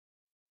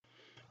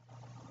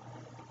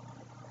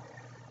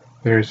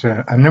There's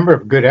a number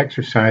of good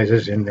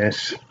exercises in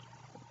this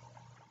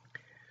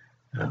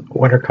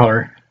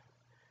watercolor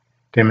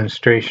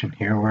demonstration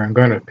here where I'm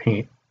going to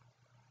paint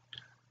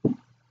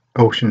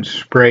ocean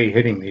spray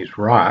hitting these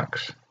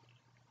rocks.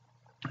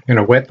 I'm going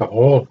to wet the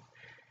whole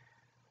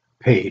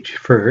page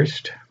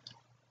first.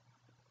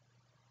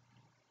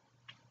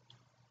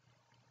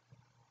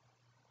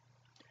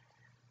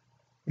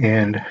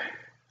 And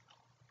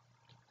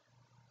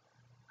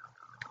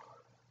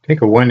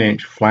take a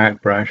 1-inch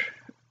flat brush,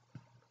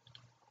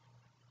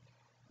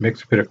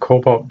 mix a bit of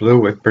cobalt blue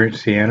with burnt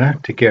sienna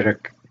to get a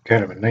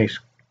kind of a nice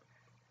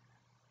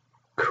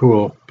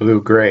cool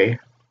blue-gray.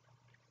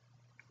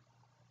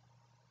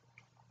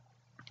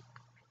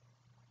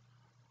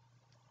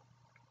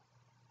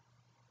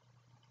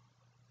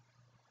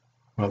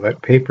 Well,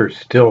 that paper's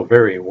still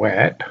very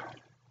wet.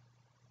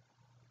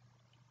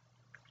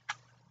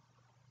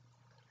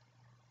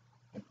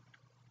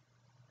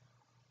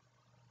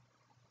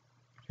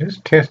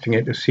 Just testing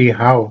it to see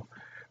how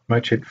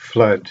much it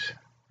floods.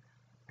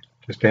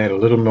 Just add a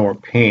little more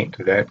paint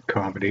to that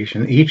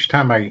combination. Each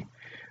time I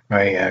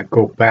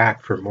go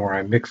back for more,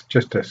 I mix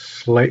just a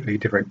slightly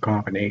different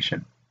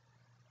combination.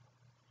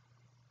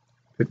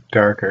 A bit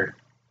darker.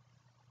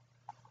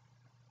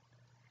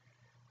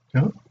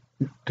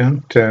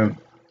 Don't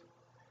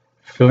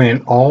fill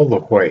in all the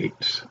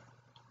whites.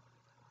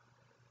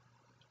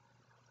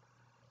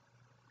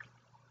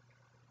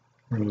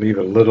 We'll leave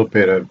a little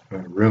bit of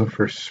room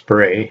for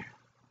spray.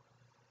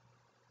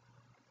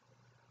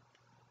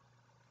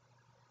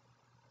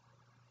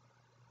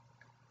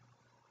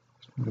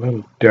 A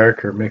little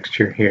darker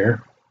mixture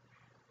here.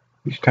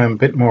 Each time a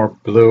bit more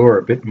blue or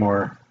a bit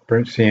more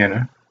burnt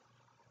sienna.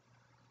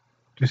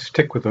 Just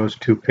stick with those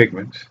two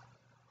pigments.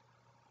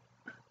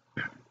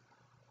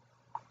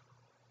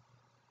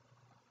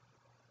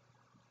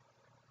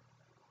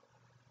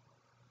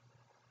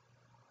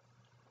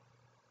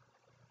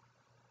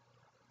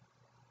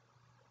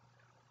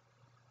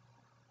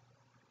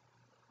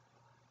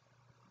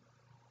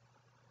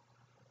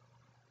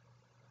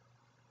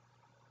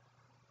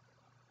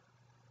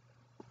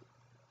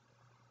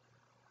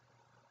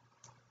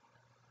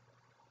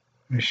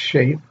 The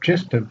shape,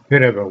 just a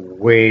bit of a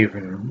wave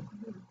and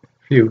a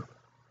few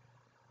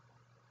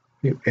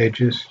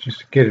edges, just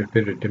to get a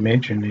bit of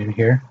dimension in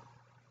here.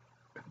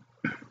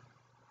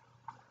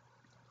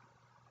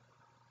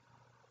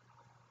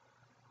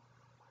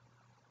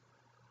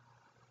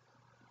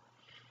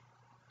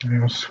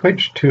 And I'll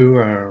switch to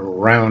a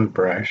round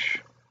brush.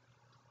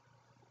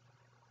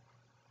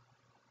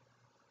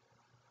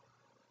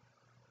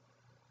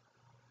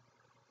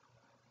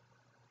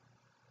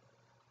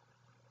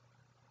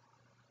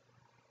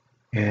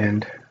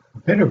 And a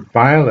bit of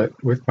violet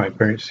with my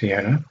burnt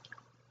sienna.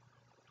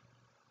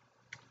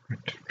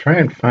 Try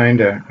and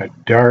find a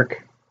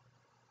dark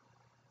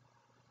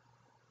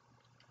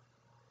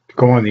to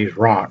go on these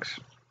rocks.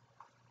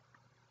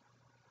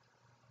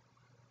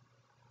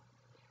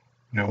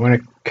 And I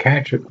want to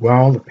catch it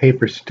while the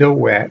paper's still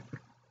wet,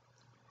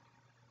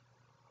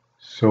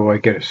 so I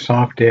get a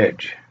soft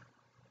edge.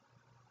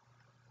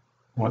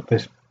 I want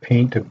this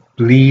paint to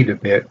bleed a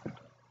bit.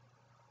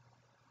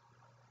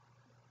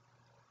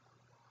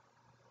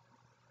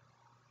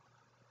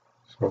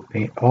 So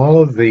paint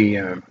all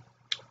the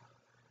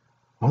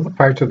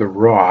parts of the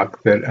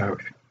rock that I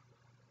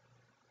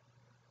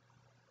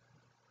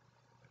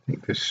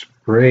think the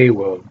spray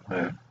will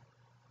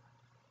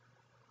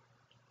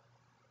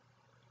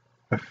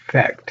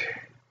affect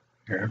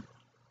here.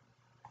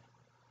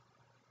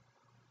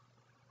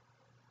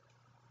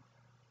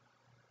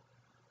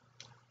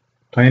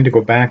 Plan to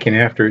go back in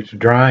after it's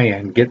dry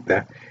and get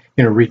the,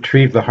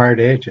 retrieve the hard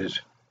edges.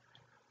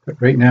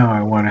 But right now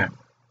I want to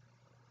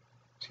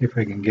see if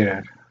I can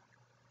get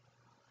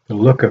the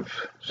look of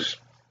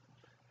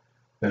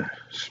the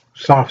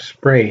soft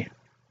spray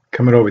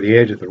coming over the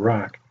edge of the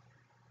rock.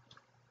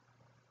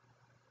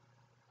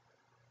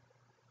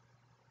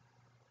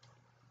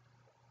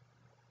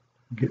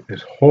 Get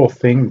this whole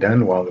thing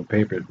done while the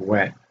paper is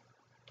wet.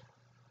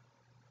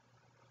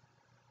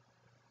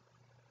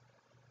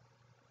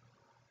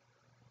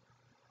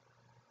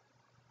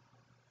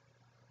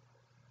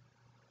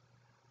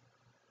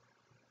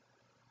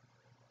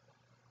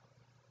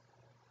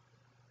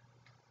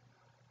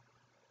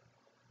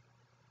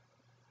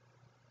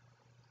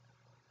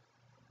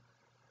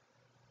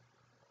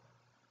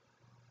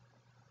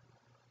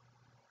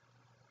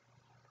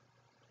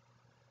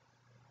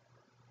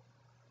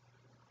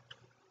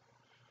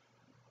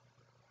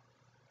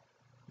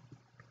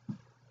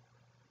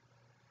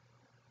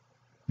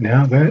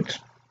 Now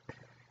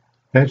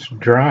that's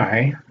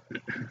dry,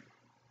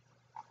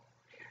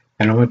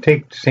 and I'm going to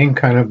take the same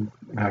kind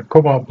of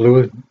cobalt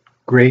blue,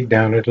 grade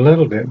down it a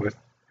little bit with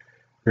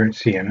burnt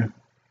sienna,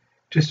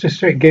 just to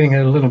start getting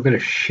a little bit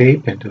of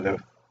shape into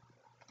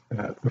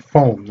the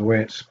foam, the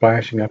way it's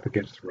splashing up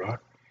against the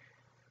rock.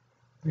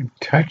 And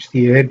touch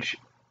the edge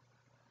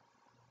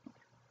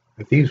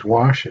of these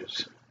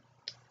washes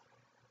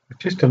with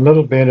just a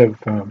little bit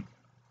of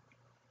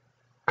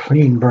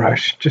clean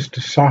brush just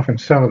to soften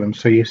some of them.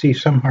 So you see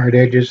some hard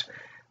edges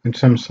and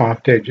some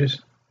soft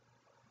edges,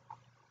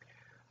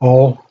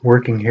 all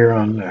working here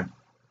on the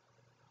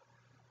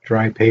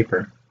dry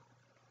paper.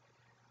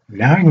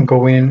 Now I can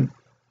go in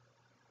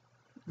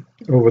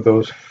over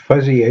those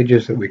fuzzy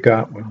edges that we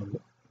got when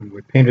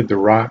we painted the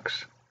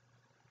rocks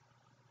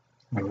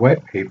on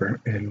wet paper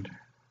and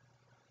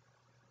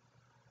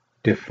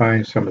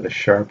define some of the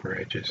sharper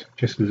edges,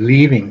 just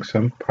leaving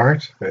some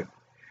parts of it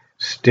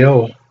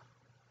still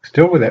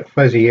with that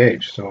fuzzy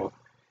edge, so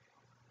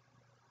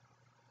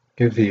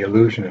gives the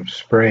illusion of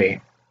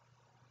spray,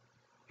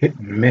 hit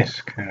and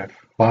miss, kind of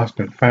lost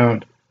and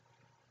found.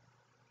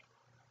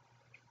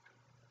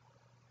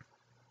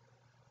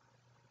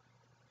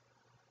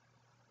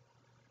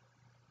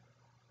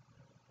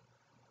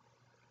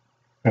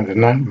 And there's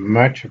not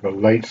much of a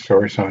light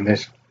source on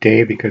this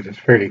day because it's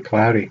fairly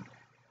cloudy.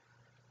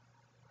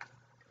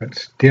 But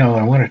still,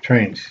 I want to try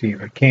and see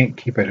if I can't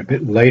keep it a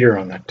bit lighter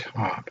on the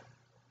top.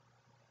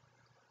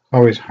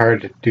 Always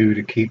hard to do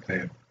to keep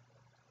to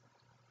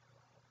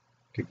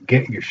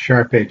get your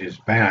sharp edges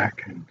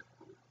back and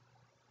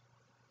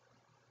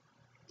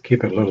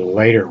keep it a little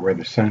lighter where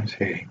the sun's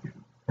hitting,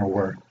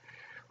 or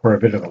where a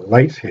bit of the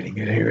light's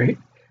hitting at any rate.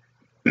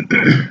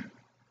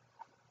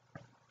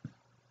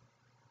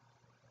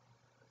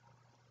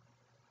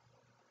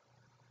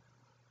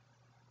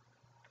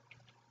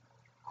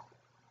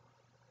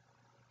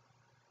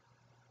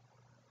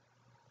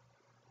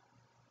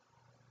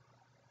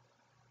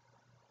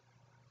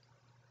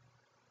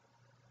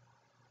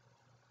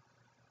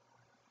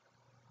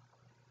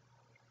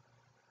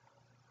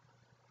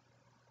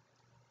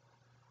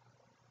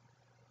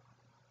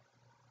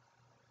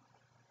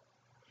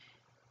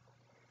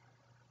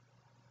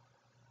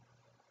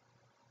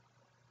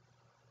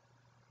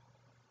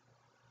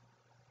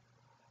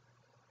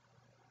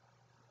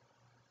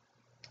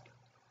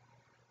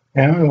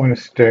 Now I want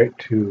to start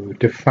to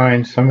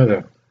define some of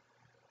the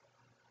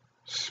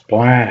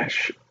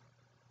splash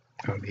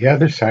on the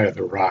other side of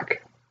the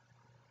rock.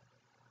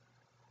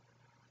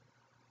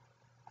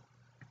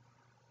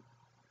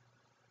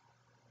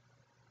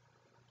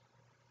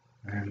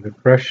 And the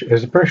brush,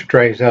 as the brush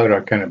dries out,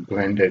 I'll kind of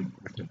blend it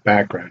with the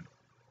background.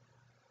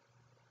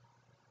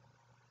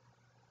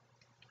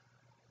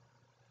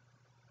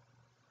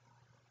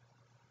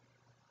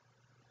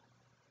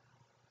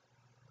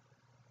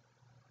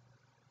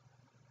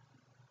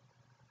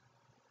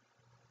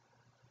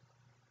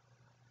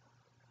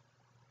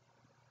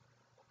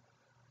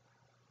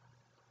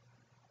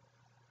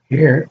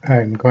 Here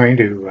I'm going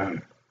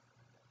to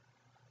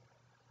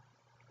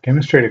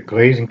demonstrate a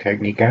glazing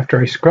technique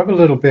after I scrub a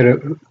little bit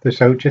of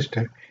this out just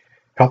to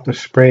help the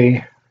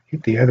spray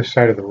hit the other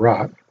side of the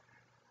rock,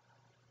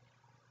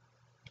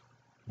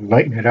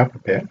 lighten it up a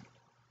bit.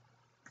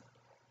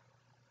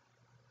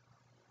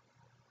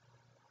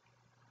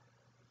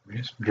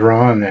 Just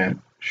draw on that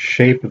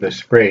shape of the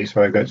spray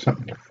so I've got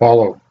something to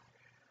follow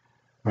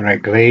when I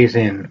glaze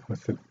in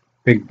with the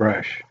big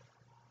brush.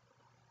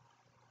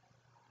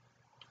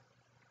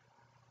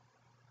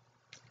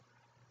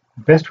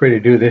 The best way to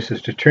do this is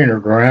to turn it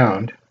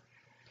around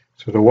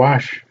so the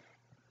wash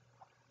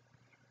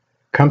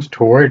comes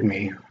toward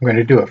me. I'm going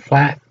to do a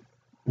flat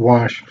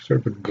wash,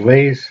 sort of a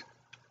glaze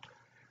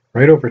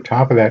right over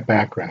top of that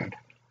background.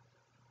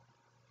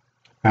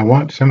 I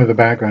want some of the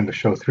background to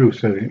show through,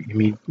 so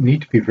you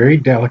need to be very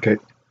delicate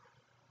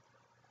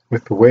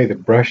with the way the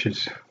brush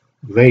is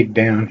laid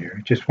down here.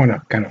 I just want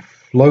to kind of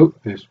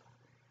float this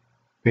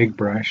big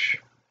brush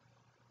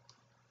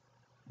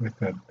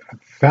with a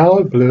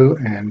phthalo blue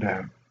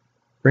and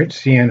bright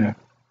sienna.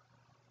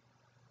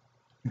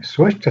 I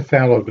switched to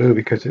phthalo blue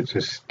because it's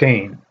a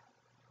stain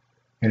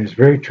and is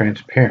very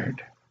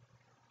transparent.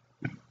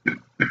 The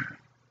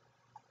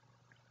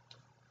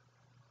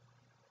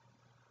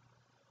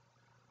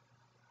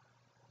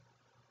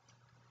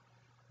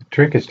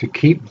trick is to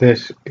keep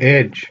this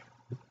edge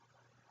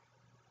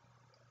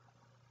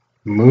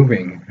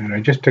moving, and I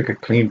just took a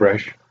clean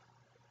brush,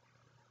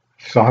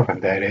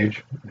 softened that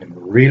edge, and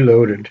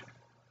reloaded.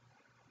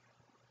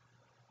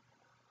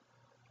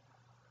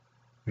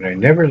 And I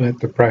never let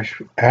the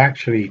brush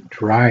actually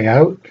dry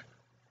out.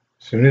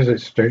 As soon as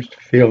it starts to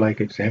feel like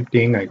it's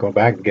emptying, I go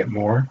back and get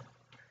more.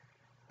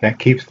 That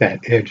keeps that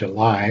edge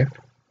alive.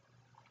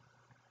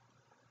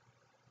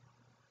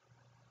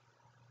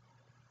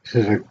 This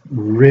is a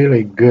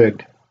really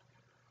good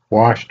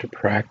wash to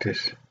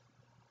practice.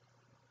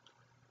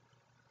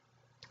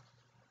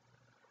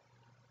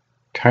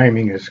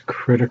 Timing is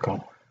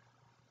critical.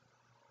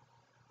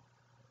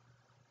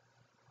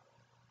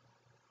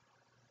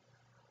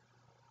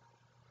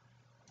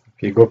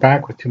 If you go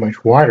back with too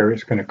much water,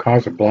 it's going to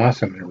cause a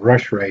blossom and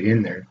rush right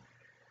in there.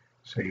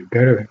 So you've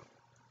got to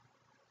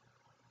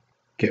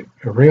get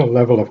a real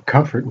level of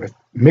comfort with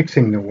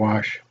mixing the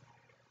wash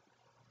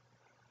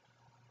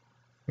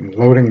and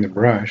loading the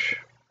brush.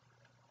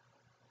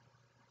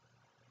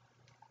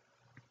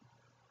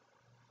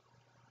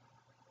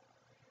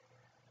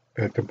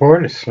 But the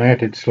board is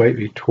slanted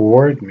slightly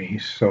toward me,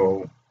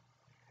 so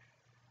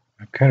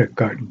I've kind of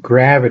got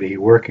gravity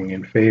working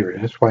in favor.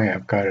 That's why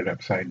I've got it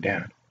upside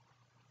down.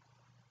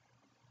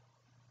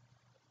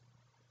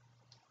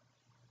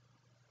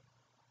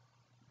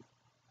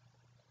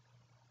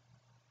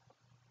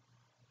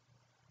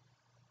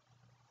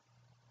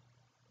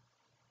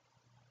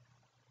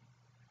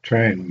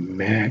 Try and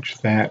match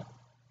that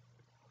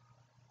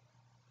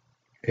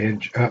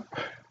edge up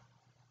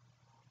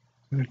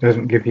so it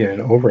doesn't give you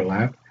an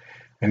overlap.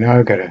 And now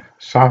I've got to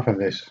soften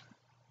this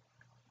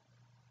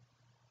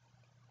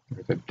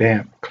with a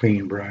damp,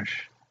 clean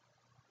brush.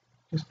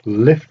 Just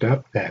lift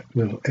up that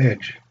little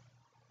edge.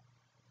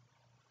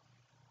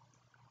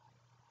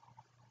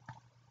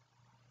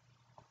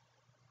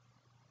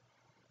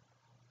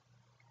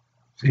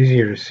 It's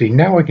easier to see.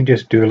 Now we can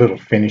just do a little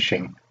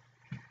finishing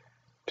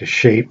to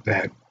shape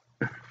that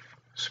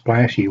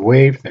splashy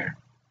wave there.